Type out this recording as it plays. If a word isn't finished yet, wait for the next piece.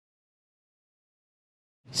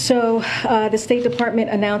So the State Department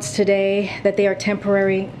announced today that they are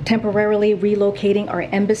temporarily relocating our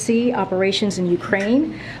embassy operations in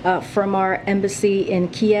Ukraine from our embassy in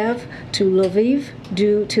Kiev to Lviv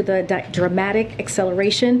due to the dramatic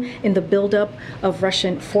acceleration in the buildup of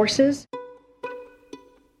Russian forces.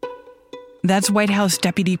 That's White House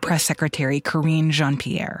Deputy Press Secretary Karine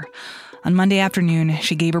Jean-Pierre. On Monday afternoon,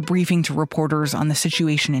 she gave a briefing to reporters on the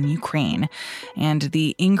situation in Ukraine and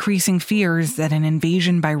the increasing fears that an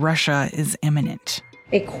invasion by Russia is imminent.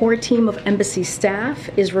 A core team of embassy staff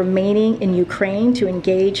is remaining in Ukraine to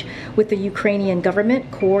engage with the Ukrainian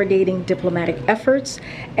government, coordinating diplomatic efforts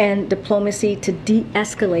and diplomacy to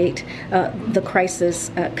de-escalate the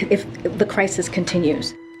crisis if the crisis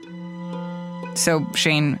continues. So,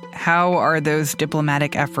 Shane, how are those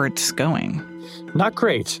diplomatic efforts going? Not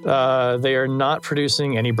great. They are not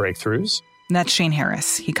producing any breakthroughs. That's Shane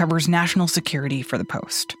Harris. He covers national security for The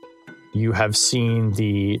Post. You have seen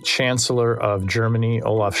the Chancellor of Germany,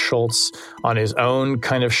 Olaf Scholz, on his own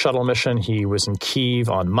kind of shuttle mission. He was in Kyiv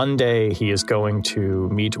on Monday. He is going to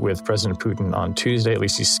meet with President Putin on Tuesday. At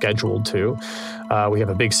least he's scheduled to. We have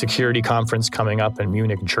a big security conference coming up in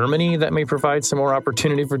Munich, Germany, that may provide some more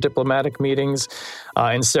opportunity for diplomatic meetings.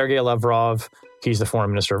 And Sergei Lavrov, he's the foreign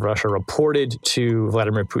minister of Russia, reported to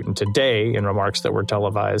Vladimir Putin today in remarks that were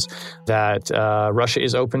televised that Russia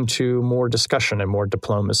is open to more discussion and more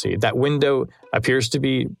diplomacy. That window appears to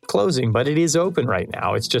be closing, but it is open right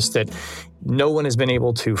now. It's just that no one has been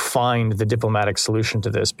able to find the diplomatic solution to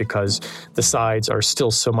this because the sides are still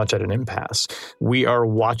so much at an impasse. We are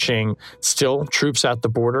watching still troops at the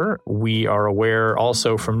border. We are aware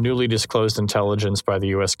also from newly disclosed intelligence by the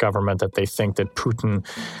U.S. government that they think that Putin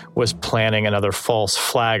was planning another false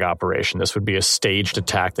flag operation. This would be a staged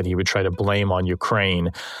attack that he would try to blame on Ukraine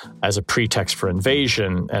as a pretext for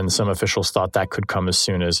invasion, and some officials thought that could come as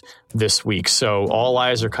soon as this week. So all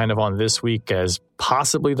eyes are kind of on this week as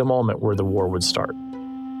possibly the moment where the war would start.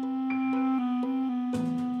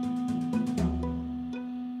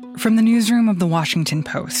 From the newsroom of The Washington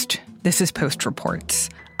Post, this is Post Reports.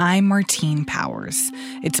 I'm Martine Powers.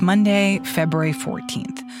 It's Monday, February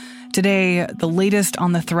 14th. Today, the latest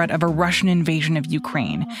on the threat of a Russian invasion of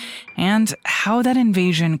Ukraine and how that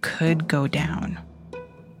invasion could go down.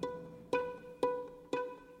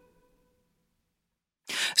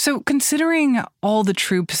 So considering all the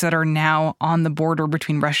troops that are now on the border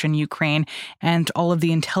between Russia and Ukraine and all of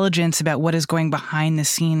the intelligence about what is going behind the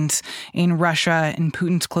scenes in Russia and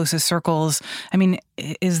Putin's closest circles, I mean,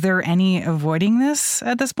 is there any avoiding this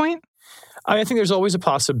at this point? I think there's always a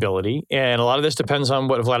possibility, and a lot of this depends on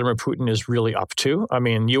what Vladimir Putin is really up to. I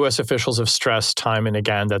mean, U.S. officials have stressed time and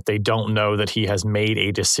again that they don't know that he has made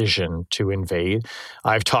a decision to invade.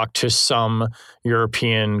 I've talked to some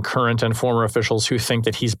European current and former officials who think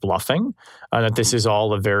that he's bluffing, that this is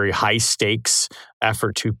all a very high-stakes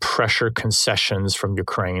effort to pressure concessions from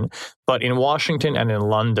Ukraine. But in Washington and in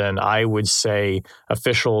London, I would say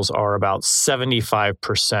officials are about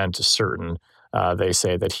 75% certain. They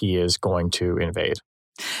say that he is going to invade.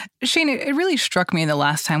 Shane, it really struck me the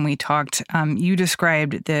last time we talked. You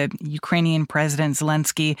described the Ukrainian President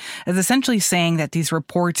Zelensky as essentially saying that these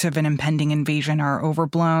reports of an impending invasion are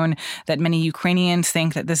overblown, that many Ukrainians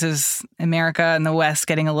think that this is America and the West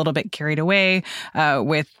getting a little bit carried away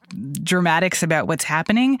with dramatics about what's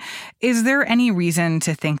happening. Is there any reason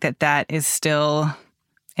to think that that is still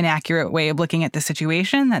an accurate way of looking at the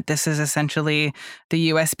situation, that this is essentially the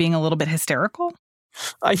U.S. being a little bit hysterical?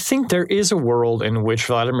 I think there is a world in which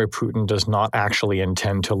Vladimir Putin does not actually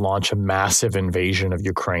intend to launch a massive invasion of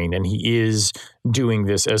Ukraine, and he is doing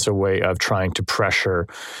this as a way of trying to pressure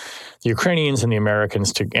the Ukrainians and the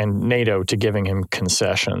Americans and NATO to giving him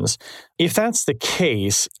concessions. If that's the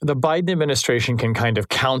case, the Biden administration can kind of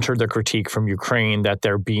counter the critique from Ukraine that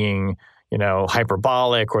they're being,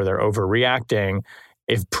 hyperbolic or they're overreacting.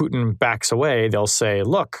 If Putin backs away, they'll say,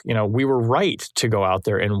 look, we were right to go out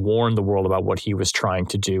there and warn the world about what he was trying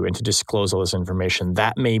to do and to disclose all this information.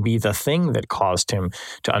 That may be the thing that caused him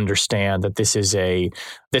to understand that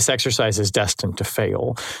this exercise is destined to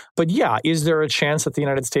fail. But yeah, is there a chance that the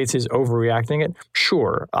United States is overreacting it?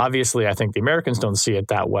 Sure. Obviously, I think the Americans don't see it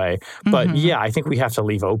that way. But yeah, I think we have to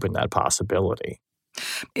leave open that possibility.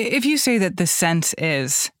 If you say that the sense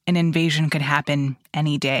is an invasion could happen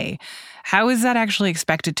any day, how is that actually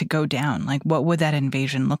expected to go down? Like, what would that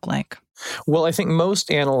invasion look like? Well, I think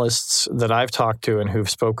most analysts that I've talked to and who've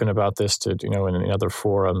spoken about this in other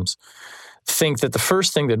forums think that the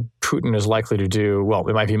first thing that Putin is likely to do, well,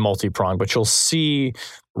 it might be multi-pronged, but you'll see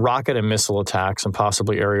rocket and missile attacks and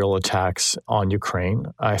possibly aerial attacks on Ukraine.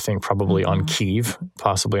 I think probably on Kyiv,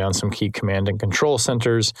 possibly on some key command and control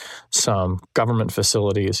centers, some government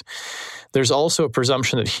facilities. There's also a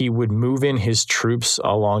presumption that he would move in his troops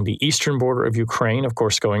along the eastern border of Ukraine, of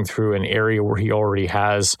course, going through an area where he already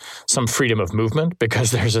has some freedom of movement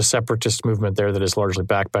because there's a separatist movement there that is largely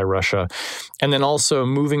backed by Russia. And then also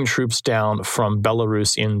moving troops down from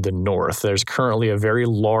Belarus in the north. There's currently a very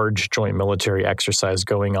large joint military exercise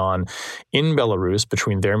going on in Belarus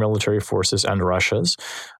between their military forces and Russia's.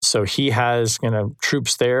 So he has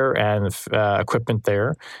troops there and equipment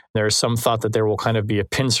there. There's some thought that there will kind of be a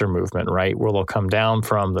pincer movement, right, where they'll come down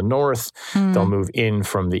from the north, they'll move in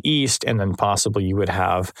from the east, and then possibly you would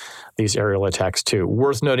have these aerial attacks too.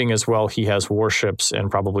 Worth noting as well, he has warships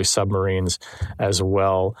and probably submarines as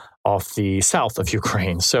well off the south of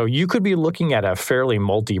Ukraine. So you could be looking at a fairly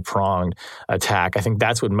multi-pronged attack. I think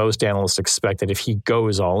that's what most analysts expect, that if he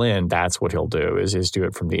goes all in, that's what he'll do, is do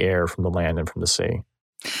it from the air, from the land, and from the sea.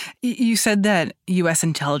 You said that U.S.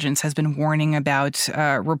 intelligence has been warning about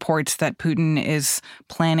reports that Putin is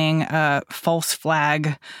planning a false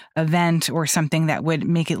flag event or something that would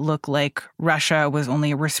make it look like Russia was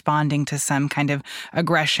only responding to some kind of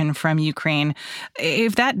aggression from Ukraine.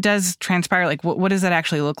 If that does transpire, what does that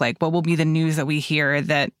actually look like? What will be the news that we hear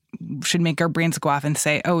that should make our brains go off and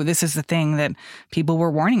say, oh, this is the thing that people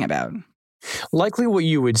were warning about? Likely what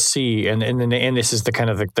you would see, and this is the kind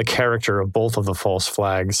of the character of both of the false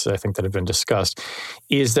flags, I think, that have been discussed,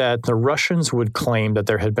 is that the Russians would claim that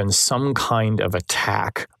there had been some kind of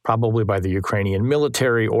attack, probably by the Ukrainian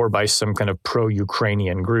military or by some kind of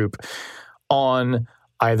pro-Ukrainian group, on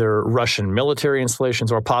either Russian military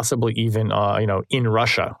installations or possibly even, in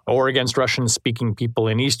Russia or against Russian-speaking people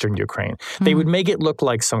in eastern Ukraine. They would make it look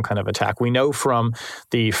like some kind of attack. We know from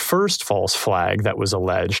the first false flag that was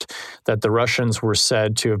alleged that the Russians were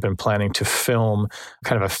said to have been planning to film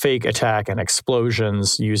kind of a fake attack and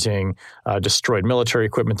explosions using destroyed military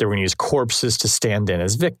equipment. They were going to use corpses to stand in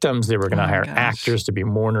as victims. They were going to hire actors to be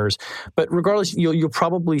mourners. But regardless, you'll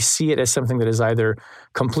probably see it as something that is either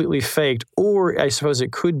completely faked, or I suppose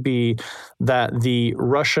it could be that the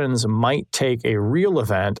Russians might take a real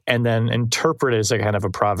event and then interpret it as a kind of a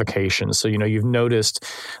provocation. So, you've noticed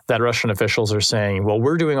that Russian officials are saying, well,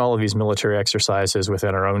 we're doing all of these military exercises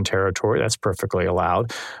within our own territory. That's perfectly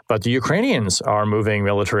allowed. But the Ukrainians are moving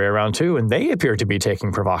military around too, and they appear to be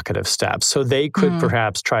taking provocative steps. So they could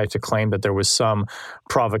perhaps try to claim that there was some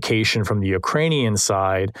provocation from the Ukrainian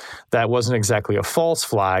side that wasn't exactly a false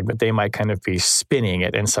flag, but they might kind of be spinning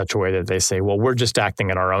it in such a way that they say, well, we're just acting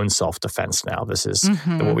in our own self-defense now. This is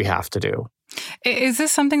what we have to do. Is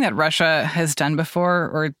this something that Russia has done before,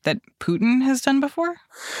 or that Putin has done before?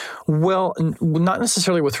 Well, not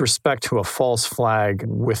necessarily with respect to a false flag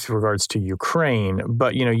with regards to Ukraine,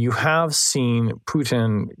 but, you have seen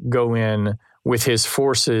Putin go in with his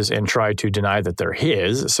forces and try to deny that they're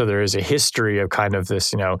his. So there is a history of kind of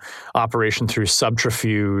this, operation through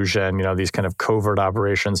subterfuge and, these kind of covert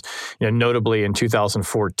operations. Notably in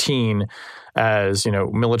 2014, as,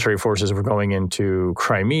 military forces were going into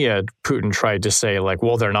Crimea, Putin tried to say,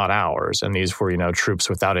 well, they're not ours. And these were, troops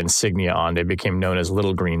without insignia on. They became known as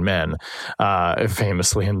Little Green Men,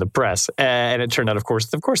 famously in the press. And it turned out, of course,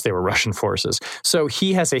 they were Russian forces. So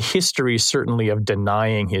he has a history, certainly, of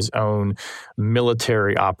denying his own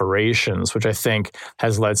military operations, which I think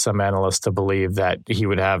has led some analysts to believe that he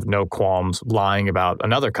would have no qualms lying about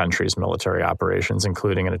another country's military operations,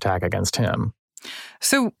 including an attack against him.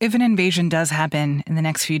 So if an invasion does happen in the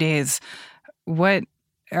next few days, what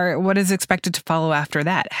is expected to follow after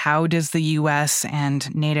that? How does the U.S.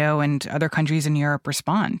 and NATO and other countries in Europe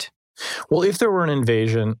respond? Well, if there were an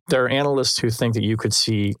invasion, there are analysts who think that you could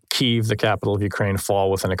see Kyiv, the capital of Ukraine, fall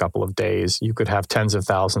within a couple of days. You could have tens of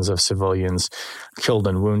thousands of civilians killed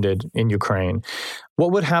and wounded in Ukraine.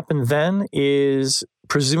 What would happen then is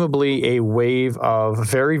presumably a wave of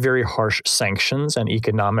very, very harsh sanctions and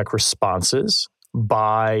economic responses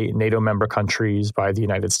by NATO member countries, by the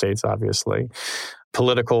United States, obviously.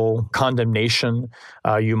 Political condemnation.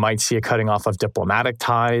 You might see a cutting off of diplomatic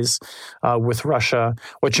ties with Russia.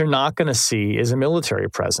 What you're not going to see is a military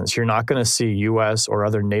presence. You're not going to see U.S. or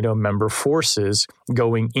other NATO member forces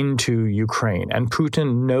going into Ukraine. And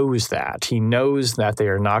Putin knows that. He knows that they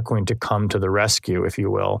are not going to come to the rescue, if you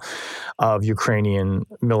will, of Ukrainian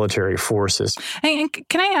military forces. And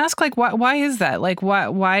can I ask, why is that?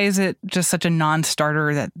 Why is it just such a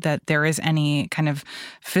non-starter that there is any kind of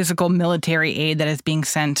physical military aid that is being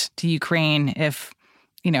sent to Ukraine if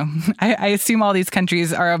I assume all these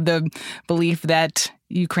countries are of the belief that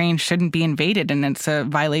Ukraine shouldn't be invaded and it's a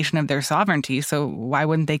violation of their sovereignty. So why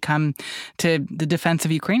wouldn't they come to the defense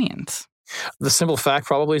of Ukrainians? The simple fact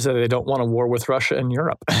probably is that they don't want a war with Russia and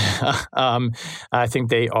Europe. I think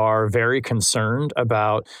they are very concerned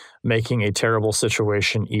about making a terrible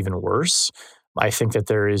situation even worse. I think that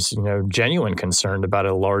there is, genuine concern about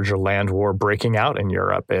a larger land war breaking out in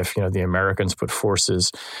Europe if, the Americans put forces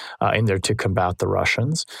in there to combat the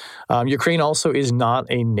Russians. Ukraine also is not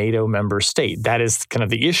a NATO member state. That is kind of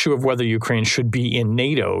the issue of whether Ukraine should be in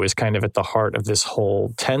NATO is kind of at the heart of this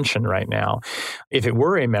whole tension right now. If it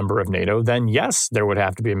were a member of NATO, then yes, there would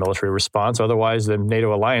have to be a military response. Otherwise, the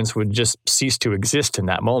NATO alliance would just cease to exist in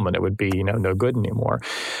that moment. It would be, no good anymore.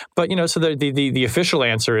 But, so the official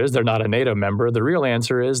answer is they're not a NATO member. The real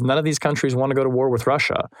answer is none of these countries want to go to war with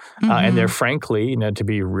Russia. And they're frankly, to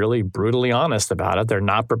be really brutally honest about it, they're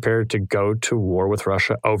not prepared to go to war with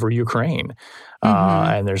Russia over Ukraine.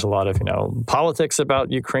 And there's a lot of, politics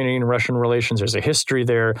about Ukrainian and Russian relations. There's a history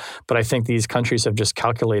there. But I think these countries have just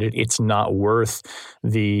calculated it's not worth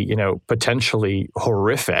the, potentially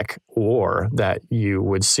horrific war that you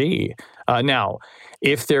would see. Now,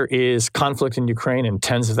 if there is conflict in Ukraine and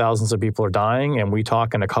tens of thousands of people are dying and we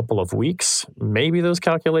talk in a couple of weeks, maybe those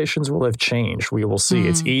calculations will have changed. We will see.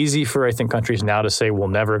 It's easy for, I think, countries now to say we'll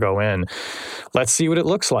never go in. Let's see what it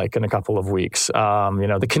looks like in a couple of weeks.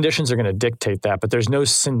 The conditions are going to dictate that, but there's no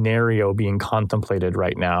scenario being contemplated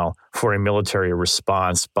right now for a military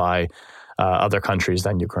response by other countries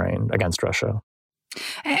than Ukraine against Russia.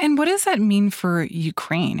 And what does that mean for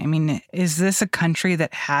Ukraine? I mean, is this a country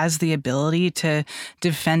that has the ability to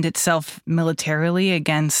defend itself militarily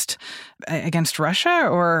against Russia,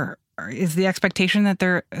 or is the expectation that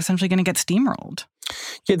they're essentially going to get steamrolled?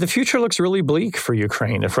 Yeah, the future looks really bleak for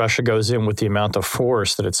Ukraine if Russia goes in with the amount of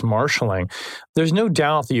force that it's marshaling. There's no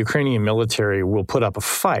doubt the Ukrainian military will put up a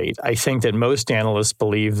fight. I think that most analysts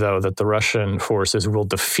believe, though, that the Russian forces will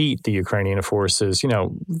defeat the Ukrainian forces,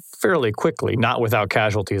 fairly quickly, not without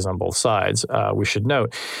casualties on both sides, we should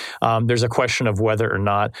note. There's a question of whether or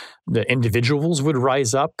not the individuals would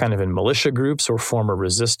rise up kind of in militia groups or form a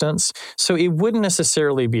resistance. So it wouldn't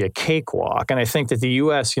necessarily be a cakewalk. And I think that the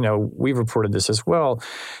U.S., we've reported this as well,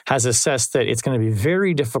 has assessed that it's going to be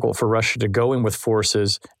very difficult for Russia to go in with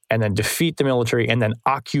forces and then defeat the military and then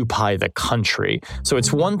occupy the country. So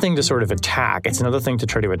it's one thing to sort of attack. It's another thing to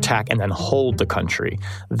try to attack and then hold the country.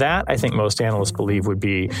 That, I think most analysts believe, would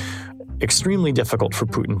be extremely difficult for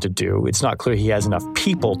Putin to do. It's not clear he has enough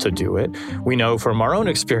people to do it. We know from our own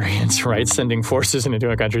experience, right, sending forces into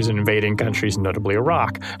different countries and invading countries, notably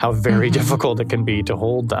Iraq, how very difficult it can be to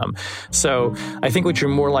hold them. So I think what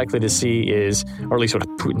you're more likely to see is, or at least what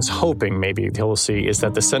Putin's hoping maybe he'll see, is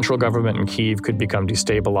that the central government in Kyiv could become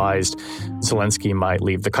destabilized. Zelensky might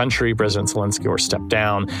leave the country, President Zelensky, or step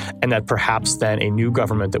down, and that perhaps then a new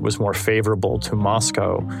government that was more favorable to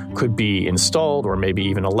Moscow could be installed or maybe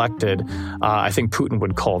even elected. I think Putin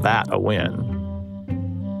would call that a win.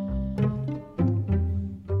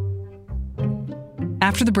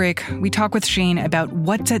 After the break, we talk with Shane about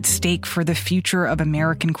what's at stake for the future of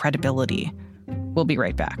American credibility. We'll be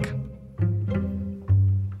right back.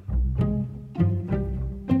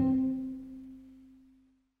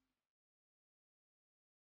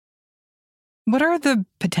 What are the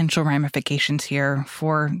potential ramifications here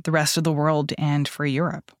for the rest of the world and for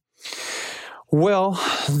Europe? Well,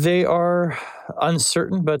 they are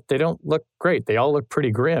uncertain, but they don't look great. They all look pretty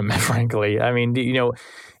grim, frankly. I mean,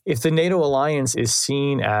 if the NATO alliance is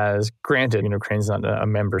seen as, granted, Ukraine's not a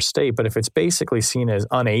member state, but if it's basically seen as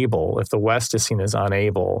unable, if the West is seen as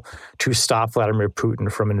unable to stop Vladimir Putin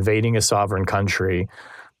from invading a sovereign country,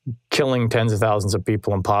 killing tens of thousands of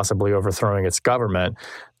people and possibly overthrowing its government,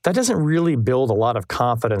 that doesn't really build a lot of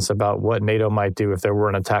confidence about what NATO might do if there were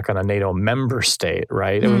an attack on a NATO member state,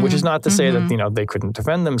 right? I mean, which is not to say that, they couldn't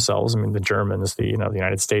defend themselves. I mean, the Germans, the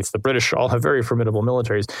United States, the British all have very formidable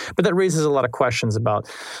militaries. But that raises a lot of questions about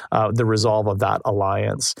the resolve of that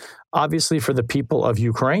alliance. Obviously, for the people of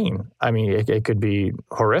Ukraine, I mean, it could be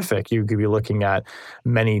horrific. You could be looking at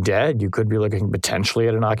many dead. You could be looking potentially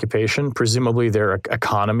at an occupation. Presumably, their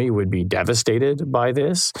economy would be devastated by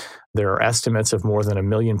this. There are estimates of more than 1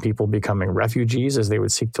 million people becoming refugees as they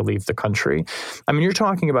would seek to leave the country. I mean, you're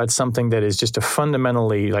talking about something that is just a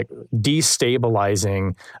fundamentally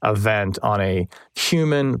destabilizing event on a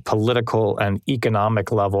human, political, and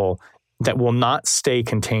economic level that will not stay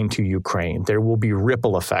contained to Ukraine. There will be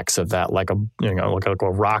ripple effects of that, like a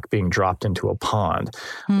rock being dropped into a pond,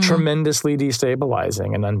 tremendously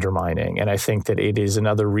destabilizing and undermining. And I think that it is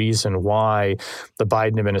another reason why the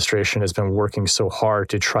Biden administration has been working so hard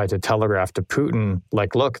to try to telegraph to Putin,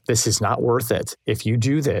 like, look, this is not worth it. If you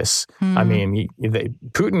do this, I mean,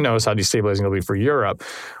 Putin knows how destabilizing it'll be for Europe.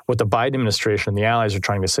 What the Biden administration and the allies are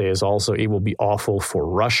trying to say is also it will be awful for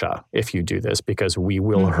Russia if you do this, because we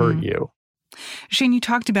will hurt you. Shane, you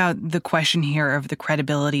talked about the question here of the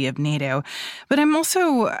credibility of NATO, but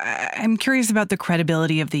I'm curious about the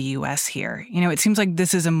credibility of the U.S. here. You know, it seems like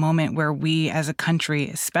this is a moment where we as a country,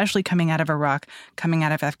 especially coming out of Iraq, coming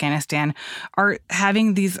out of Afghanistan, are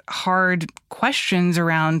having these hard questions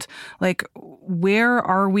around, like, where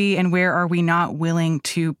are we and where are we not willing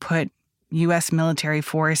to put U.S. military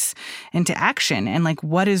force into action, and like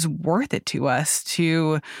what is worth it to us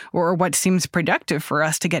or what seems productive for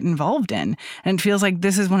us to get involved in. And it feels like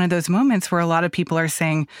this is one of those moments where a lot of people are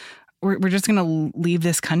saying, we're just going to leave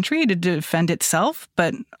this country to defend itself,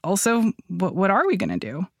 but also what are we going to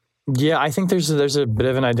do? Yeah, I think there's a bit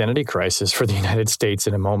of an identity crisis for the United States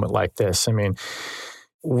in a moment like this. I mean,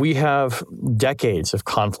 we have decades of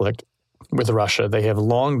conflict with Russia. They have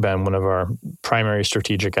long been one of our primary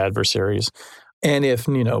strategic adversaries. And if,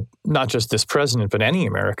 not just this president, but any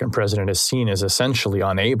American president is seen as essentially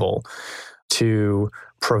unable to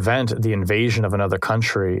prevent the invasion of another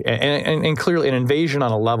country, and clearly an invasion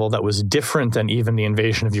on a level that was different than even the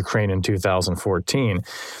invasion of Ukraine in 2014,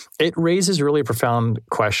 it raises really profound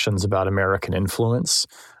questions about American influence,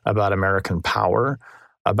 about American power,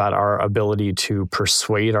 about our ability to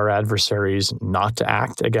persuade our adversaries not to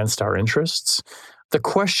act against our interests. The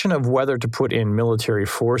question of whether to put in military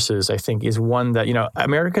forces, I think, is one that,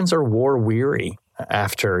 Americans are war weary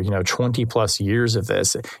after, 20 plus years of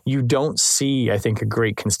this. You don't see, I think, a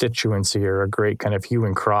great constituency or a great kind of hue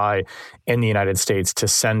and cry in the United States to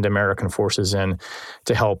send American forces in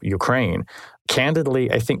to help Ukraine. Candidly,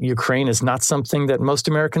 I think Ukraine is not something that most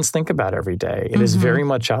Americans think about every day. It is very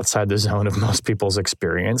much outside the zone of most people's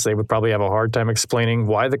experience. They would probably have a hard time explaining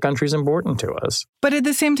why the country's important to us. But at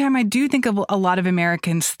the same time, I do think a lot of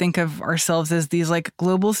Americans think of ourselves as these like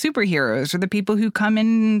global superheroes, or the people who come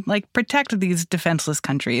and like protect these defenseless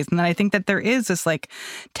countries. And then I think that there is this like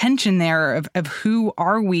tension there of who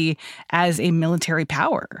are we as a military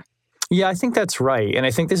power? Yeah, I think that's right. And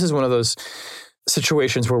I think this is one of those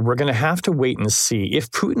situations where we're going to have to wait and see. If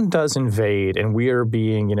Putin does invade and we are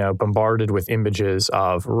being, bombarded with images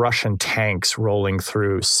of Russian tanks rolling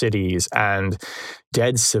through cities and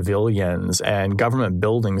dead civilians and government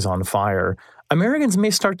buildings on fire, Americans may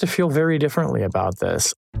start to feel very differently about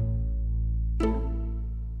this.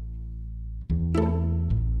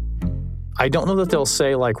 I don't know that they'll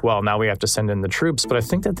say like, well, now we have to send in the troops, but I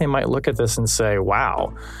think that they might look at this and say,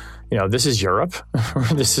 wow, this is Europe.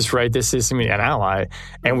 This is an ally,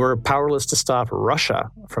 and we're powerless to stop Russia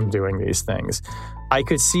from doing these things. I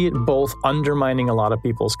could see it both undermining a lot of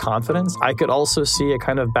people's confidence. I could also see a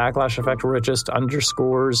kind of backlash effect where it just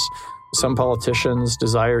underscores some politicians'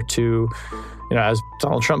 desire to, as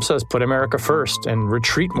Donald Trump says, put America first and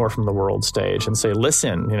retreat more from the world stage and say,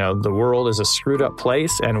 listen, the world is a screwed up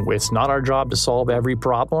place and it's not our job to solve every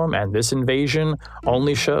problem. And this invasion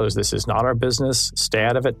only shows this is not our business. Stay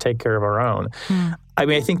out of it. Take care of our own. I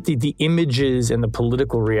mean, I think the images and the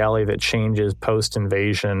political reality that changes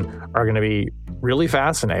post-invasion are going to be really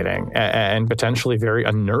fascinating and potentially very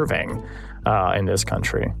unnerving in this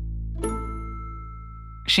country.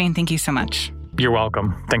 Shane, thank you so much. You're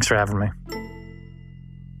welcome. Thanks for having me.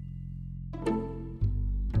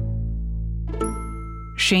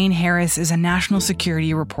 Shane Harris is a national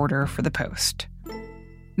security reporter for The Post.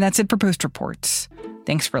 That's it for Post Reports.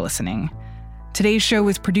 Thanks for listening. Today's show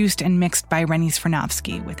was produced and mixed by Rennie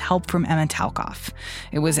Svirnovsky with help from Emma Talkoff.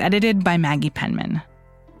 It was edited by Maggie Penman.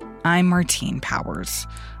 I'm Martine Powers.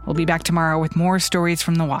 We'll be back tomorrow with more stories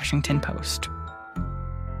from The Washington Post.